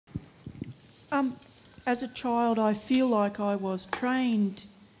As a child, I feel like I was trained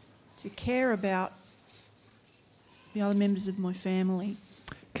to care about the other members of my family.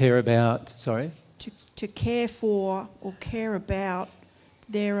 Care about, sorry? To care for or care about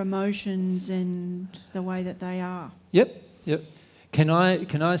their emotions and the way that they are. Yep, yep. Can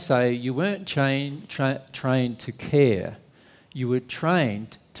I say you weren't trained to care. You were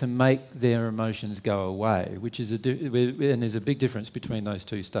trained to make their emotions go away, which is and there's a big difference between those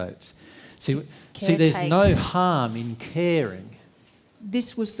two states. See, there's no harm in caring.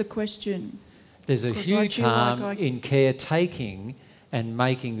 This was the question. There's a huge harm in caretaking and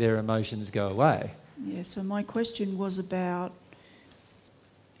making their emotions go away. Yeah, so my question was about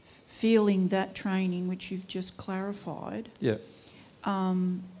feeling that training, which you've just clarified. Yeah.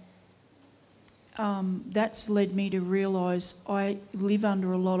 That's led me to realise I live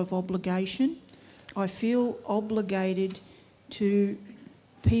under a lot of obligation. I feel obligated to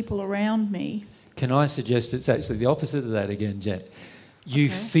people around me. Can I suggest it's actually the opposite of that again, Jen? You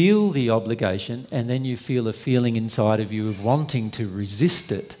feel the obligation and then you feel a feeling inside of you of wanting to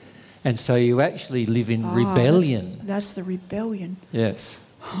resist it. And so you actually live in rebellion. That's the rebellion. Yes.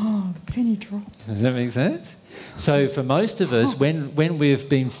 Oh, the penny drops. Does that make sense? So for most of us, when we've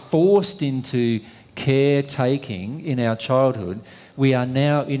been forced into caretaking in our childhood, we are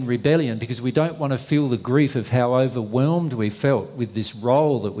now in rebellion because we don't want to feel the grief of how overwhelmed we felt with this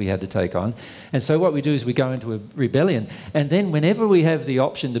role that we had to take on. And so what we do is we go into a rebellion. And then whenever we have the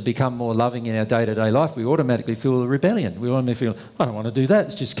option to become more loving in our day-to-day life, we automatically feel a rebellion. We automatically feel, I don't want to do that.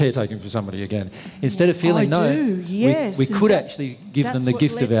 It's just caretaking for somebody again. Instead of feeling, we could actually give them the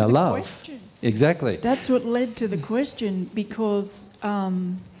gift of our love. Question. Exactly. That's what led to the question, because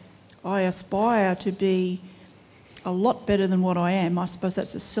I aspire to be a lot better than what I am. I suppose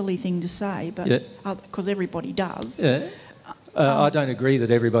that's a silly thing to say, but because everybody does. Yeah. I don't agree that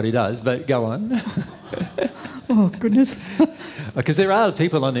everybody does, but go on. Oh, goodness. Because there are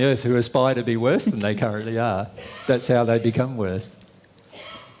people on the earth who aspire to be worse than they currently are. That's how they become worse.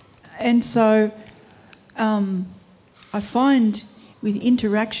 And so I find with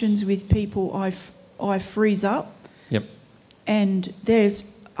interactions with people, I freeze up. Yep. And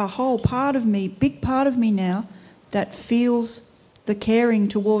there's a whole part of me, big part of me now, that feels the caring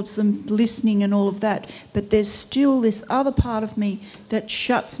towards them, listening and all of that. But there's still this other part of me that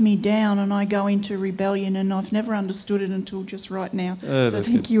shuts me down and I go into rebellion, and I've never understood it until just right now. So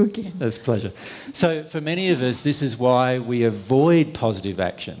thank you again. That's a pleasure. So for many of us, this is why we avoid positive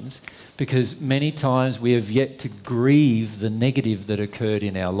actions, because many times we have yet to grieve the negative that occurred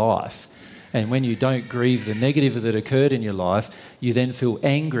in our life. And when you don't grieve the negative that occurred in your life, you then feel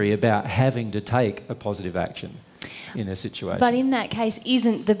angry about having to take a positive action in a situation. But in that case,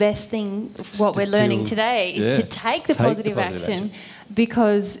 isn't the best thing, what we're learning today, is to take the positive action,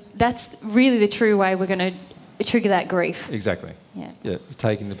 because that's really the true way we're going to trigger that grief. Exactly. Yeah.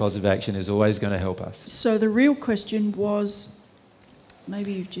 Taking the positive action is always going to help us. So the real question was,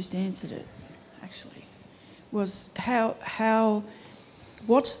 maybe you've just answered it, actually, was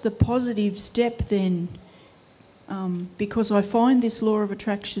what's the positive step then? Because I find this law of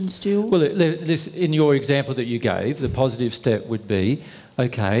attraction still... Well, in your example that you gave, the positive step would be,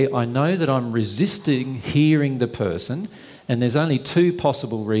 okay, I know that I'm resisting hearing the person, and there's only two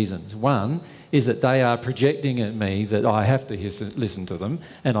possible reasons. One is that they are projecting at me that I have to listen to them,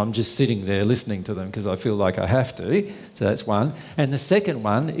 and I'm just sitting there listening to them because I feel like I have to. So that's one. And the second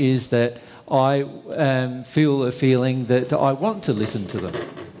one is that I feel a feeling that I want to listen to them.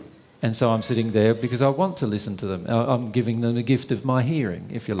 And so I'm sitting there because I want to listen to them. I'm giving them a gift of my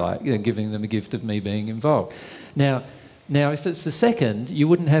hearing, if you like, giving them a gift of me being involved. Now, if it's the second, you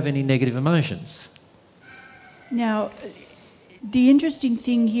wouldn't have any negative emotions. Now, the interesting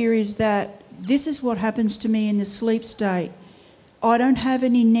thing here is that this is what happens to me in the sleep state. I don't have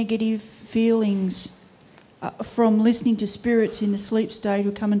any negative feelings from listening to spirits in the sleep state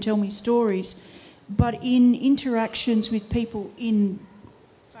who come and tell me stories, but in interactions with people in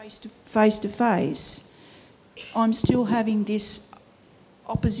face to face, I'm still having this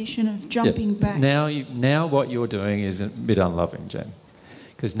opposition of jumping back. Now what you're doing is a bit unloving, Jen.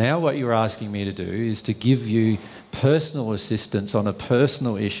 Because now what you're asking me to do is to give you personal assistance on a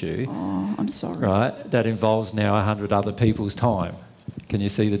personal issue. Oh, I'm sorry. Right, that involves now 100 other people's time. Can you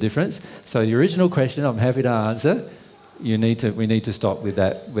see the difference? So the original question, I'm happy to answer. We need to stop with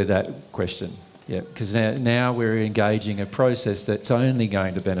that question. Yeah, because now we're engaging a process that's only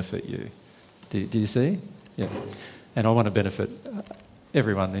going to benefit you. Do you see? Yeah. And I want to benefit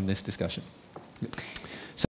everyone in this discussion.